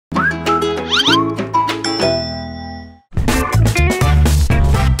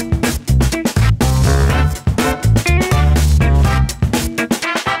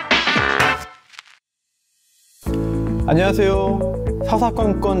안녕하세요.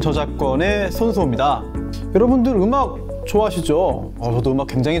 사사건건 저작권의 손수호입니다. 여러분들 음악 좋아하시죠? 저도 음악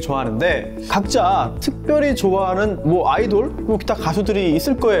굉장히 좋아하는데 각자 특별히 좋아하는 아이돌, 기타 가수들이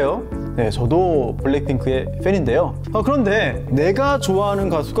있을 거예요. 네, 저도 블랙핑크의 팬인데요. 그런데 내가 좋아하는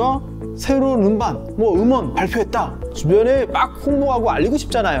가수가 새로운 음원 발표했다. 주변에 막 홍보하고 알리고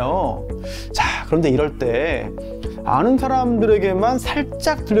싶잖아요. 자, 그런데 이럴 때 아는 사람들에게만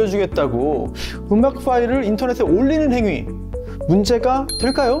살짝 들려주겠다고 음악 파일을 인터넷에 올리는 행위, 문제가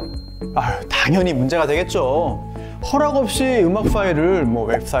될까요? 당연히 문제가 되겠죠. 허락 없이 음악 파일을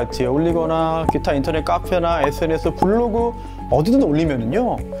웹사이트에 올리거나 기타 인터넷 카페나 SNS, 블로그 어디든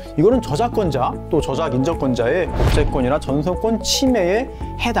올리면은요, 이거는 저작권자 또 저작 인정권자의 복제권이나 전송권 침해에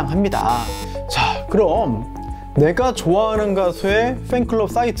해당합니다. 자, 그럼 내가 좋아하는 가수의 팬클럽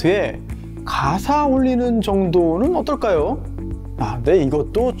사이트에 가사 올리는 정도는 어떨까요? 네,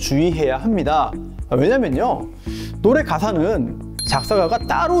 이것도 주의해야 합니다. 왜냐면요, 노래 가사는 작사가가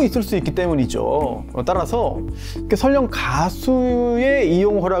따로 있을 수 있기 때문이죠. 따라서 설령 가수의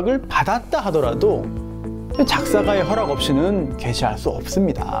이용 허락을 받았다 하더라도 작사가의 허락 없이는 게시할 수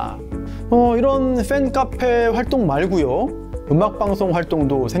없습니다. 이런 팬 카페 활동 말고요, 음악방송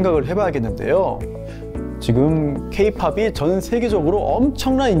활동도 생각을 해봐야겠는데요. 지금 K-팝이 전 세계적으로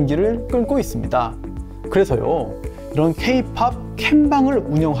엄청난 인기를 끌고 있습니다. 그래서요, 이런 K-팝 캠방을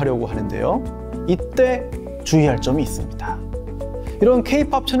운영하려고 하는데요, 이때 주의할 점이 있습니다. 이런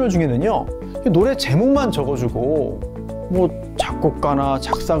K-팝 채널 중에는요, 노래 제목만 적어주고 작곡가나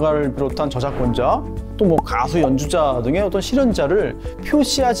작사가를 비롯한 저작권자, 또 가수, 연주자 등의 어떤 실현자를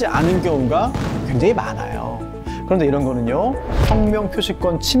표시하지 않은 경우가 굉장히 많아요. 그런데 이런 거는요, 성명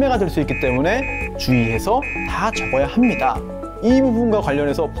표시권 침해가 될 수 있기 때문에 주의해서 다 적어야 합니다. 이 부분과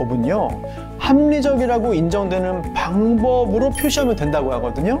관련해서 법은요, 합리적이라고 인정되는 방법으로 표시하면 된다고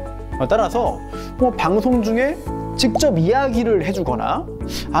하거든요. 따라서 방송 중에 직접 이야기를 해주거나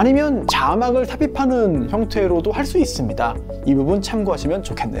아니면 자막을 삽입하는 형태로도 할 수 있습니다. 이 부분 참고하시면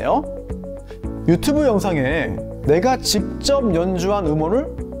좋겠네요. 유튜브 영상에 내가 직접 연주한 음원을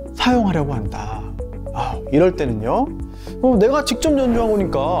사용하려고 한다. 이럴 때는요, 내가 직접 연주한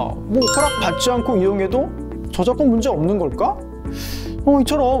거니까 허락 받지 않고 이용해도 저작권 문제 없는 걸까?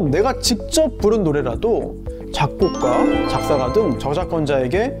 이처럼 내가 직접 부른 노래라도 작곡가, 작사가 등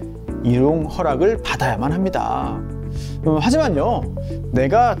저작권자에게 이용 허락을 받아야만 합니다. 하지만요,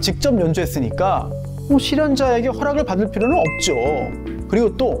 내가 직접 연주했으니까 실현자에게 허락을 받을 필요는 없죠.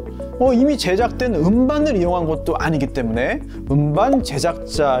 그리고 또 이미 제작된 음반을 이용한 것도 아니기 때문에 음반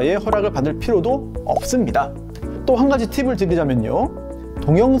제작자의 허락을 받을 필요도 없습니다. 또 한 가지 팁을 드리자면요,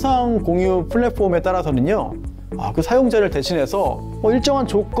 동영상 공유 플랫폼에 따라서는요, 그 사용자를 대신해서 일정한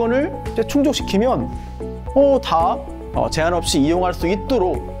조건을 충족시키면 다 제한 없이 이용할 수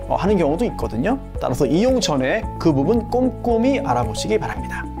있도록 하는 경우도 있거든요. 따라서 이용 전에 그 부분 꼼꼼히 알아보시기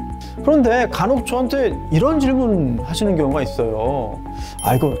바랍니다. 그런데 간혹 저한테 이런 질문 하시는 경우가 있어요.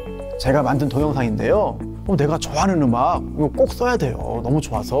 이거 제가 만든 동영상인데요, 내가 좋아하는 음악 이거 꼭 써야 돼요. 너무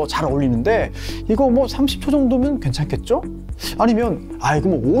좋아서 잘 어울리는데 이거 30초 정도면 괜찮겠죠? 아니면 이거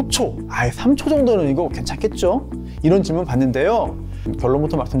 5초, 3초 정도는 이거 괜찮겠죠? 이런 질문 받는데요,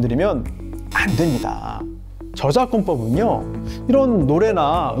 결론부터 말씀드리면 안 됩니다. 저작권법은요, 이런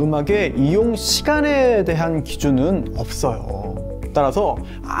노래나 음악의 이용 시간에 대한 기준은 없어요. 따라서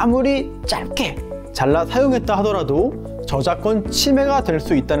아무리 짧게 잘라 사용했다 하더라도 저작권 침해가 될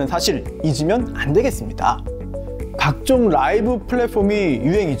수 있다는 사실 잊으면 안 되겠습니다. 각종 라이브 플랫폼이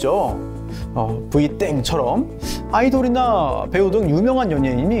유행이죠. V땡처럼 아이돌이나 배우 등 유명한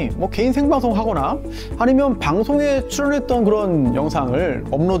연예인이 개인 생방송 하거나 아니면 방송에 출연했던 그런 영상을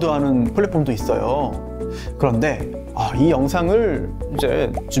업로드하는 플랫폼도 있어요. 그런데 이 영상을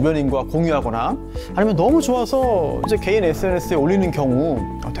이제 주변인과 공유하거나 아니면 너무 좋아서 이제 개인 SNS에 올리는 경우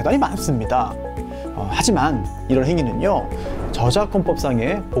대단히 많습니다. 하지만 이런 행위는요,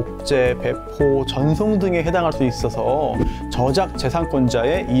 저작권법상의 복제, 배포, 전송 등에 해당할 수 있어서 저작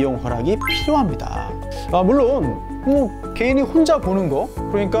재산권자의 이용 허락이 필요합니다. 물론 개인이 혼자 보는 거,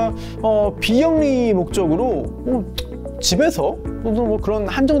 그러니까 비영리 목적으로 집에서 또 그런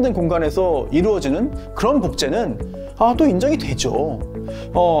한정된 공간에서 이루어지는 그런 복제는 또 인정이 되죠.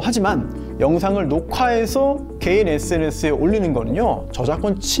 하지만 영상을 녹화해서 개인 SNS에 올리는 거는요,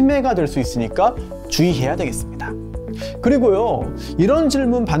 저작권 침해가 될 수 있으니까 주의해야 되겠습니다. 그리고요, 이런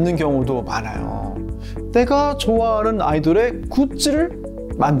질문 받는 경우도 많아요. 내가 좋아하는 아이돌의 굿즈를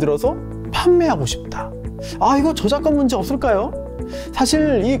만들어서 판매하고 싶다. 이거 저작권 문제 없을까요?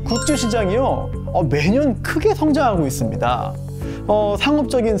 사실 이 굿즈 시장이요, 매년 크게 성장하고 있습니다.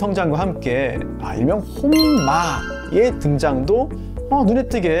 상업적인 성장과 함께 일명 홈마의 등장도 눈에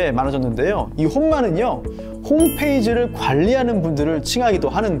띄게 많아졌는데요. 이 홈마는요, 홈페이지를 관리하는 분들을 칭하기도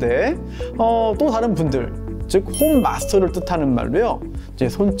하는데 또 다른 분들, 즉 홈마스터를 뜻하는 말로요, 이제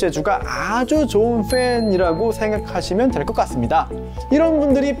손재주가 아주 좋은 팬이라고 생각하시면 될 것 같습니다. 이런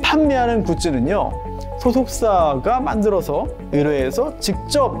분들이 판매하는 굿즈는요, 소속사가 만들어서 의뢰해서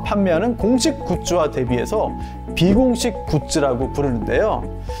직접 판매하는 공식 굿즈와 대비해서 비공식 굿즈라고 부르는데요.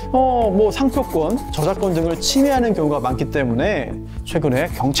 뭐 상표권, 저작권 등을 침해하는 경우가 많기 때문에 최근에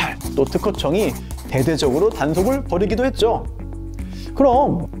경찰 또 특허청이 대대적으로 단속을 벌이기도 했죠.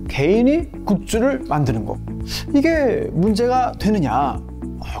 그럼 개인이 굿즈를 만드는 것, 이게 문제가 되느냐?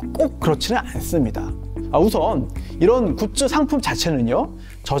 꼭 그렇지는 않습니다. 우선 이런 굿즈 상품 자체는요,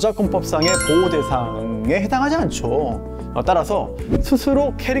 저작권법상의 보호 대상에 해당하지 않죠. 따라서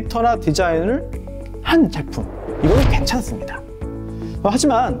스스로 캐릭터나 디자인을 한 제품, 이거는 괜찮습니다.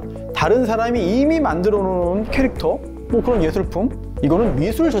 하지만 다른 사람이 이미 만들어 놓은 캐릭터, 뭐 그런 예술품, 이거는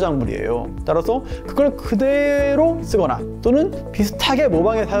미술 저작물이에요. 따라서 그걸 그대로 쓰거나 또는 비슷하게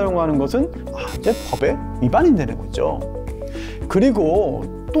모방해 사용하는 것은 이제 법에 위반이 되는 거죠. 그리고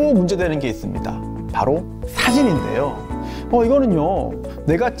또 문제되는 게 있습니다. 바로 사진인데요. 이거는요,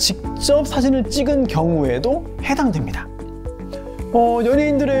 내가 직접 사진을 찍은 경우에도 해당됩니다.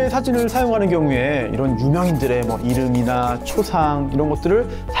 연예인들의 사진을 사용하는 경우에 이런 유명인들의 뭐 이름이나 초상 이런 것들을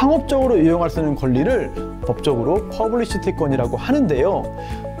상업적으로 이용할 수 있는 권리를 법적으로 퍼블리시티권이라고 하는데요.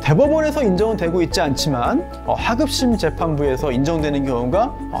 대법원에서 인정은 되고 있지 않지만 하급심 재판부에서 인정되는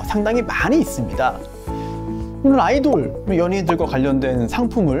경우가 상당히 많이 있습니다. 오늘 아이돌, 연예인들과 관련된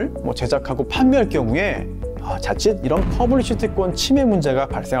상품을 제작하고 판매할 경우에 자칫 이런 퍼블리시티권 침해 문제가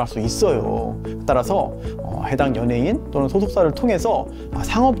발생할 수 있어요. 따라서 해당 연예인 또는 소속사를 통해서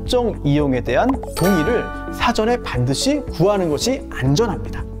상업적 이용에 대한 동의를 사전에 반드시 구하는 것이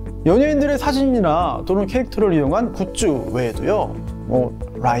안전합니다. 연예인들의 사진이나 또는 캐릭터를 이용한 굿즈 외에도요,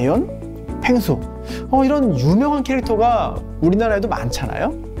 라이언, 펭수, 이런 유명한 캐릭터가 우리나라에도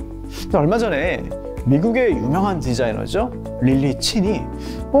많잖아요. 얼마 전에 미국의 유명한 디자이너죠, 릴리 친이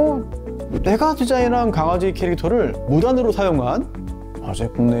내가 디자인한 강아지 캐릭터를 무단으로 사용한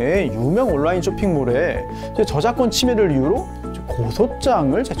국내의 유명 온라인 쇼핑몰에 저작권 침해를 이유로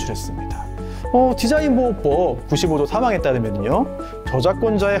고소장을 제출했습니다. 디자인보호법 95조 3항에 따르면요,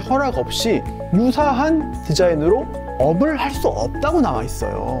 저작권자의 허락 없이 유사한 디자인으로 업을 할 수 없다고 나와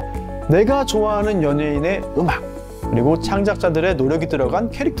있어요. 내가 좋아하는 연예인의 음악, 그리고 창작자들의 노력이 들어간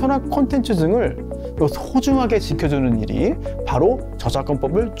캐릭터나 콘텐츠 등을 소중하게 지켜주는 일이 바로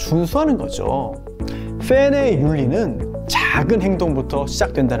저작권법을 준수하는 거죠. 팬의 윤리는 작은 행동부터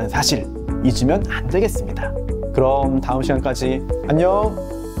시작된다는 사실 잊으면 안 되겠습니다. 그럼 다음 시간까지 안녕.